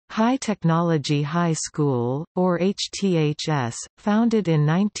High Technology High School, or HTHS, founded in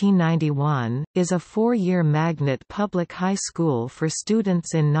 1991, is a four-year magnet public high school for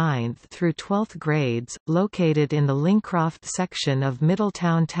students in 9th through 12th grades, located in the Lincroft section of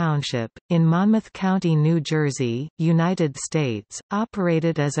Middletown Township, in Monmouth County, New Jersey, United States,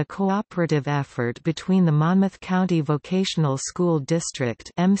 operated as a cooperative effort between the Monmouth County Vocational School District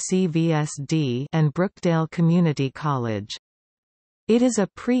 (MCVSD) and Brookdale Community College. It is a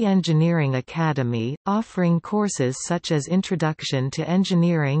pre-engineering academy, offering courses such as Introduction to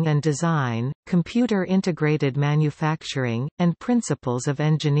Engineering and Design, Computer-Integrated Manufacturing, and Principles of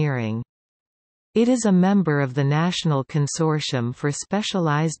Engineering. It is a member of the National Consortium for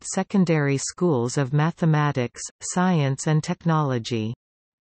Specialized Secondary Schools of Mathematics, Science and Technology.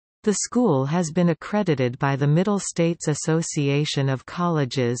 The school has been accredited by the Middle States Association of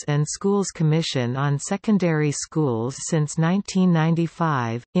Colleges and Schools Commission on Secondary Schools since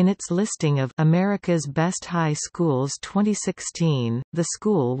 1995. In its listing of America's Best High Schools 2016, the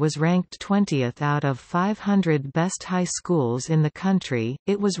school was ranked 20th out of 500 best high schools in the country.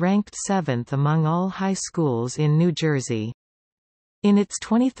 It was ranked 7th among all high schools in New Jersey. In its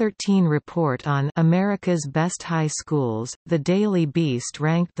 2013 report on America's Best High Schools, the Daily Beast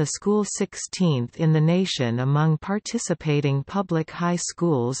ranked the school 16th in the nation among participating public high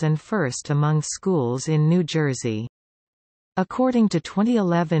schools and first among schools in New Jersey. According to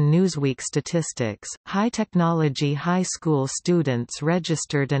 2011 Newsweek statistics, high technology high school students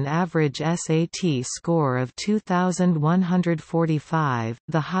registered an average SAT score of 2,145,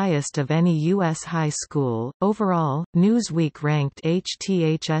 the highest of any U.S. high school. Overall, Newsweek ranked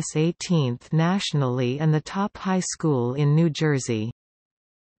HTHS 18th nationally and the top high school in New Jersey.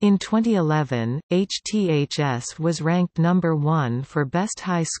 In 2011, HTHS was ranked number 1 for Best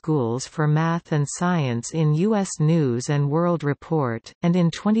High Schools for Math and Science in U.S. News & World Report, and in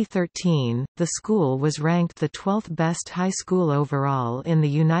 2013, the school was ranked the 12th best high school overall in the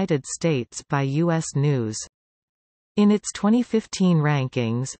United States by U.S. News. In its 2015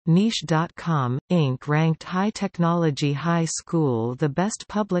 rankings, Niche.com, Inc. ranked High Technology High School the best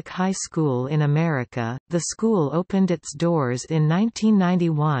public high school in America. The school opened its doors in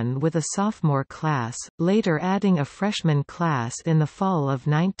 1991 with a sophomore class, later adding a freshman class in the fall of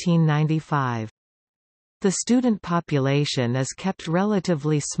 1995. The student population is kept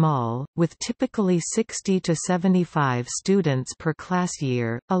relatively small, with typically 60 to 75 students per class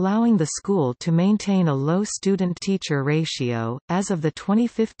year, allowing the school to maintain a low student-teacher ratio. As of the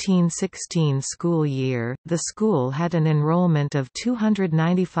 2015-16 school year, the school had an enrollment of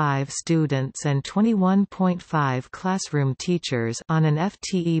 295 students and 21.5 classroom teachers on an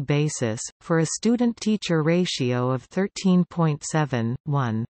FTE basis, for a student-teacher ratio of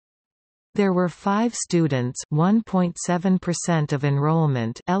 13.71. There were 5 students, 1.7% of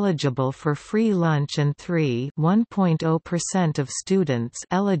enrollment, eligible for free lunch and 1.0% of students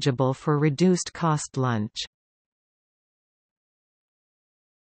eligible for reduced cost lunch.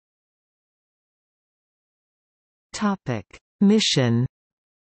 Topic: Mission.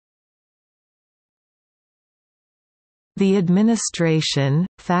 The administration,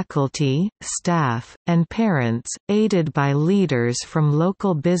 faculty, staff, and parents, aided by leaders from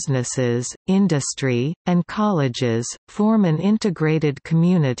local businesses, industry, and colleges, form an integrated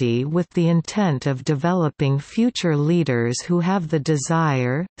community with the intent of developing future leaders who have the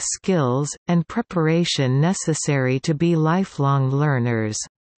desire, skills, and preparation necessary to be lifelong learners.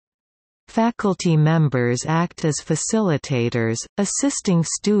 Faculty members act as facilitators, assisting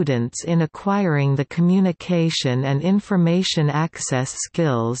students in acquiring the communication and information access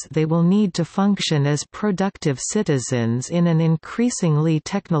skills they will need to function as productive citizens in an increasingly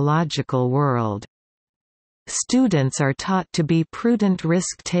technological world. Students are taught to be prudent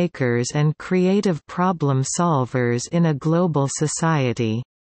risk-takers and creative problem solvers in a global society.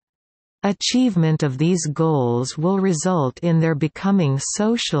 Achievement of these goals will result in their becoming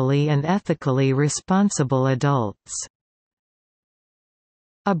socially and ethically responsible adults.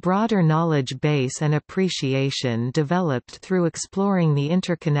 A broader knowledge base and appreciation developed through exploring the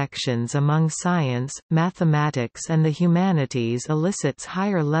interconnections among science, mathematics and the humanities elicits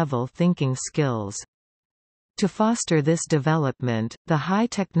higher-level thinking skills. To foster this development, the High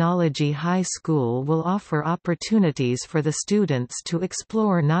Technology High School will offer opportunities for the students to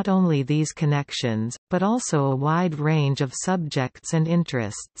explore not only these connections, but also a wide range of subjects and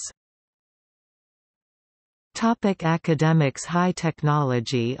interests. Academics. High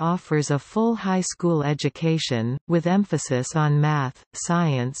Technology offers a full high school education, with emphasis on math,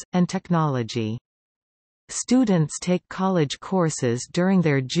 science, and technology. Students take college courses during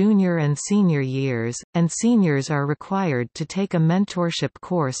their junior and senior years, and seniors are required to take a mentorship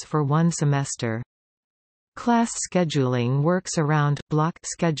course for one semester. Class scheduling works around block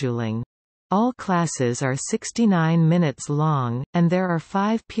scheduling. All classes are 69 minutes long, and there are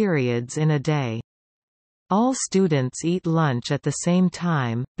 5 periods in a day. All students eat lunch at the same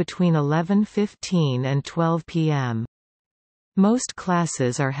time, between 11:15 and 12 p.m. Most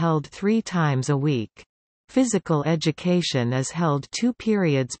classes are held 3 times a week. Physical education is held 2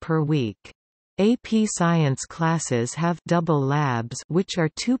 periods per week. AP Science classes have double labs, which are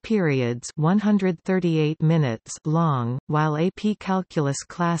 2 periods 138 minutes long, while AP Calculus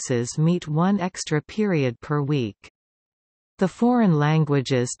classes meet 1 extra period per week. The foreign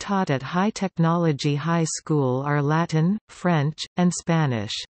languages taught at High Technology High School are Latin, French, and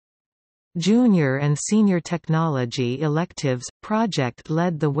Spanish. Junior and senior technology electives, project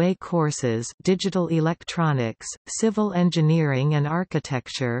led the way courses digital electronics, civil engineering and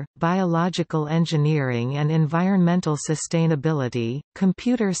architecture, biological engineering and environmental sustainability,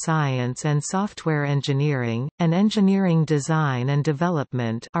 computer science and software engineering, and engineering design and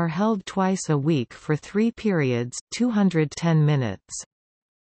development are held twice a week for 3 periods 210 minutes.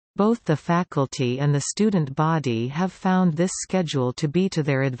 Both the faculty and the student body have found this schedule to be to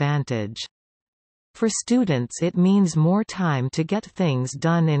their advantage. For students it means more time to get things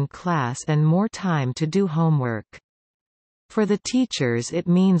done in class and more time to do homework. For the teachers it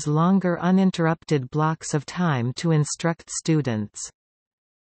means longer uninterrupted blocks of time to instruct students.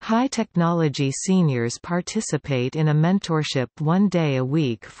 High technology seniors participate in a mentorship 1 day a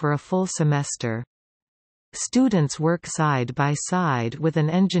week for a full semester. Students work side by side with an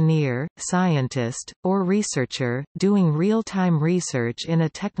engineer, scientist, or researcher, doing real-time research in a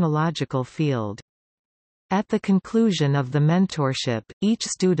technological field. At the conclusion of the mentorship, each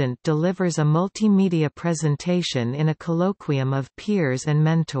student delivers a multimedia presentation in a colloquium of peers and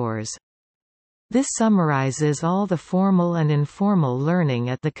mentors. This summarizes all the formal and informal learning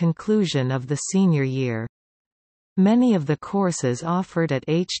at the conclusion of the senior year. Many of the courses offered at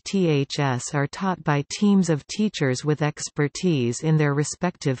HTHS are taught by teams of teachers with expertise in their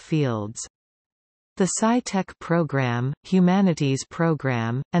respective fields. The Sci-Tech program, Humanities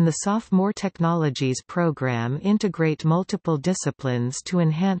program, and the Sophomore Technologies program integrate multiple disciplines to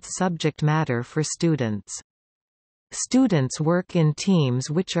enhance subject matter for students. Students work in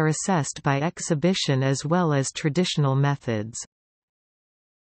teams which are assessed by exhibition as well as traditional methods.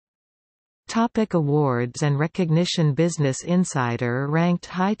 Topic: awards and recognition. Business Insider ranked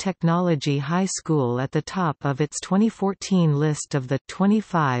High Technology High School at the top of its 2014 list of the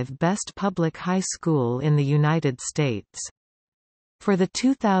 25 best public high school in the United States. For the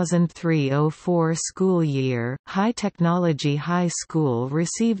 2003-04 school year, High Technology High School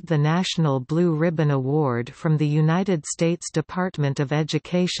received the National Blue Ribbon Award from the United States Department of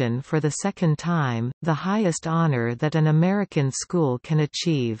Education for the second time, the highest honor that an American school can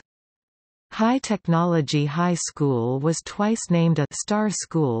achieve. High Technology High School was twice named a Star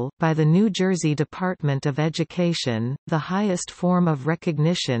School by the New Jersey Department of Education, the highest form of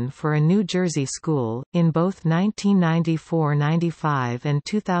recognition for a New Jersey school, in both 1994-95 and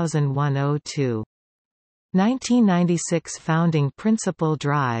 2001-02. 1996 founding principal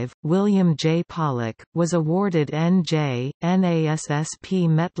Drive, William J. Pollock, was awarded N.J. NASSP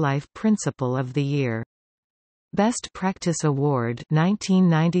MetLife Principal of the Year. Best Practice Award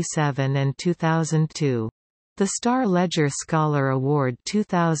 1997 and 2002. The Star Ledger Scholar Award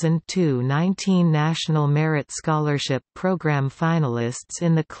 2002-19 National Merit Scholarship Program finalists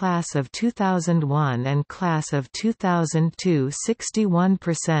in the class of 2001 and class of 2002.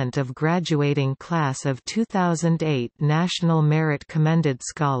 61% of graduating class of 2008 National Merit Commended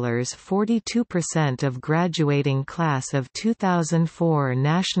Scholars. 42% of graduating class of 2004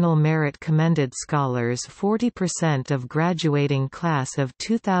 National Merit Commended Scholars. 40% of graduating class of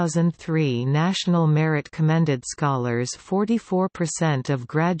 2003 National Merit Commended Scholars. 44% of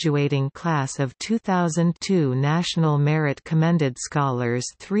graduating class of 2002 National Merit Commended Scholars.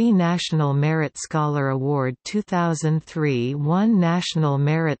 3 National Merit Scholar Award 2003. 1 National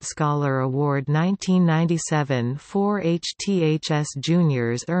Merit Scholar Award 1997. 4 HTHS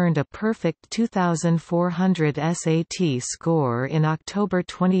juniors earned a perfect 2,400 SAT score in October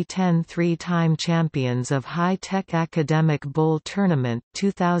 2010. 3-time champions of High Tech Academic Bowl Tournament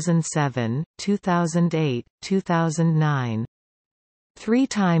 2007, 2008, 2009.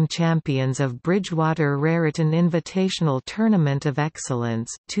 Three-time champions of Bridgewater Raritan Invitational Tournament of Excellence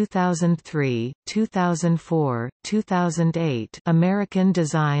 2003, 2004, 2008 American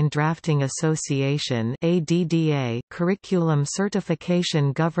Design Drafting Association ADDA Curriculum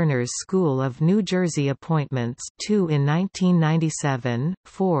Certification Governors School of New Jersey appointments 2 in 1997,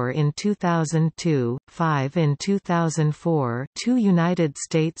 4 in 2002, 5 in 2004 2 United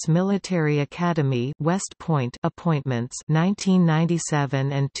States Military Academy West Point appointments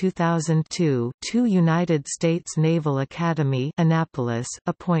 1997 and 2002 2 United States Naval Academy Annapolis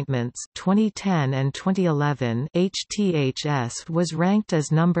appointments 2010 and 2011 HTHS was ranked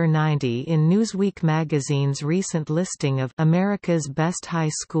as number 90 in Newsweek magazine's recent listing of America's Best High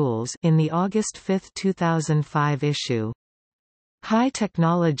Schools in the August 5, 2005 issue. High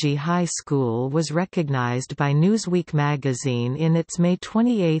Technology High School was recognized by Newsweek magazine in its May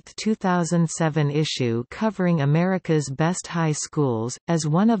 28, 2007 issue covering America's Best High Schools, as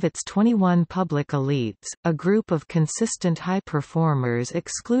one of its 21 public elites, a group of consistent high performers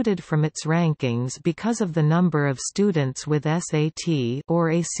excluded from its rankings because of the number of students with SAT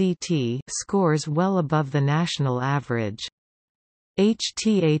or ACT scores well above the national average.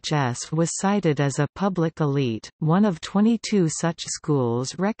 HTHS was cited as a public elite, one of 22 such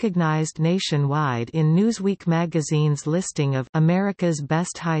schools recognized nationwide in Newsweek magazine's listing of America's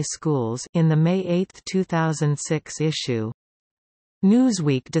Best High Schools in the May 8, 2006 issue.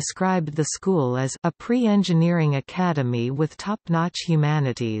 Newsweek described the school as a pre-engineering academy with top-notch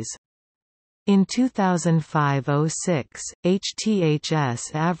humanities. In 2005-06, HTHS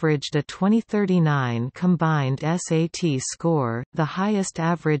averaged a 2039 combined SAT score, the highest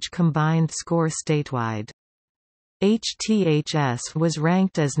average combined score statewide. HTHS was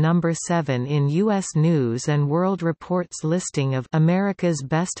ranked as number 7 in U.S. News & World Report's listing of America's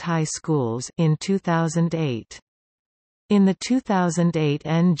Best High Schools in 2008. In the 2008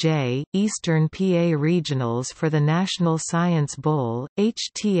 NJ, Eastern PA Regionals for the National Science Bowl,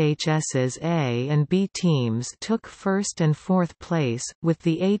 HTHS's A and B teams took first and fourth place, with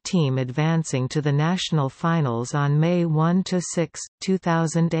the A team advancing to the national finals on May 1–6,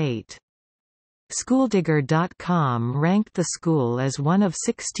 2008. Schooldigger.com ranked the school as one of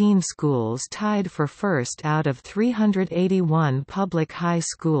 16 schools tied for first out of 381 public high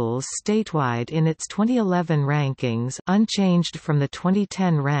schools statewide in its 2011 rankings, unchanged from the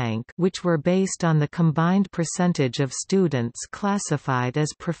 2010 rank, which were based on the combined percentage of students classified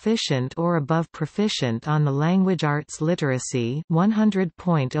as proficient or above proficient on the language arts literacy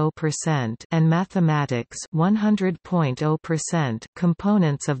 100.0% and mathematics 100.0%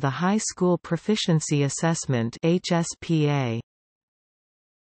 components of the high school proficiency assessment HSPA.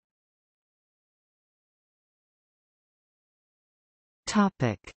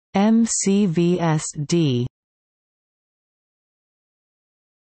 Topic: MCVSD.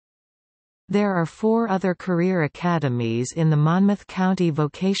 There are 4 other career academies in the Monmouth County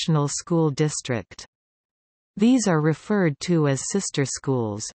Vocational School District. These are referred to as sister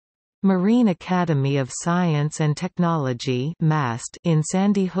schools. Marine Academy of Science and Technology (MAST) in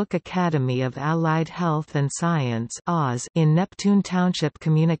Sandy Hook Academy of Allied Health and Science (AWS) in Neptune Township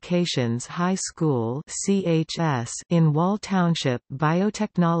Communications High School (CHS) in Wall Township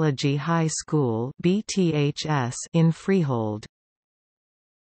Biotechnology High School (BTHS) in Freehold.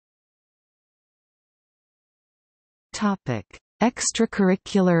 Topic: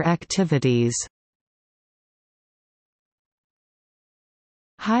 Extracurricular activities.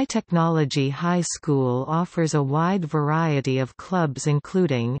 High Technology High School offers a wide variety of clubs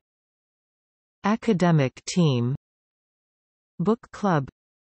including Academic Team, Book Club,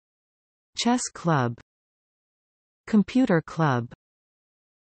 Chess Club, Computer Club,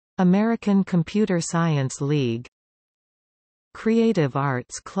 American Computer Science League, Creative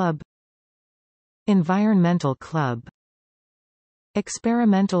Arts Club, Environmental Club,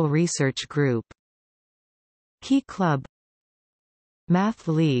 Experimental Research Group, Key Club, Math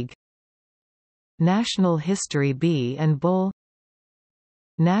League, National History Bee and Bowl,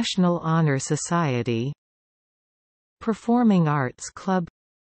 National Honor Society, Performing Arts Club,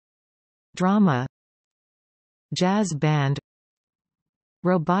 Drama, Jazz Band,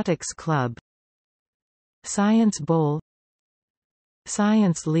 Robotics Club, Science Bowl,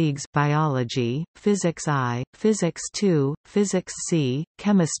 Science Leagues Biology, Physics I, Physics II, Physics C,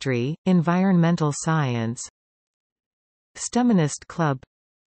 Chemistry, Environmental Science, STEMinist Club,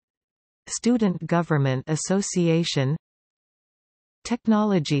 Student Government Association,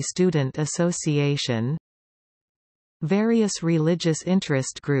 Technology Student Association, various religious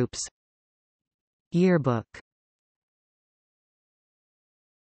interest groups, Yearbook.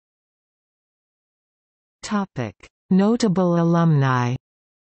 Topic: Notable alumni.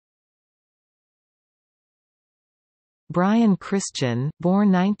 Brian Christian,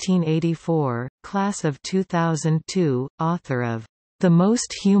 born 1984, class of 2002, author of The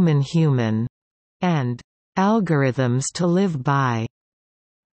Most Human Human and Algorithms to Live By.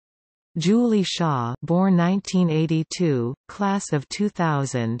 Julie Shaw, born 1982, class of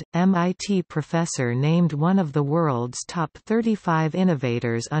 2000, MIT professor named one of the world's top 35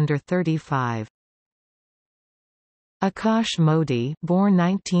 innovators under 35. Akash Modi, born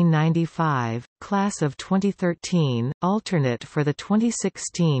 1995, class of 2013, alternate for the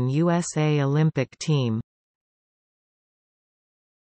 2016 USA Olympic team.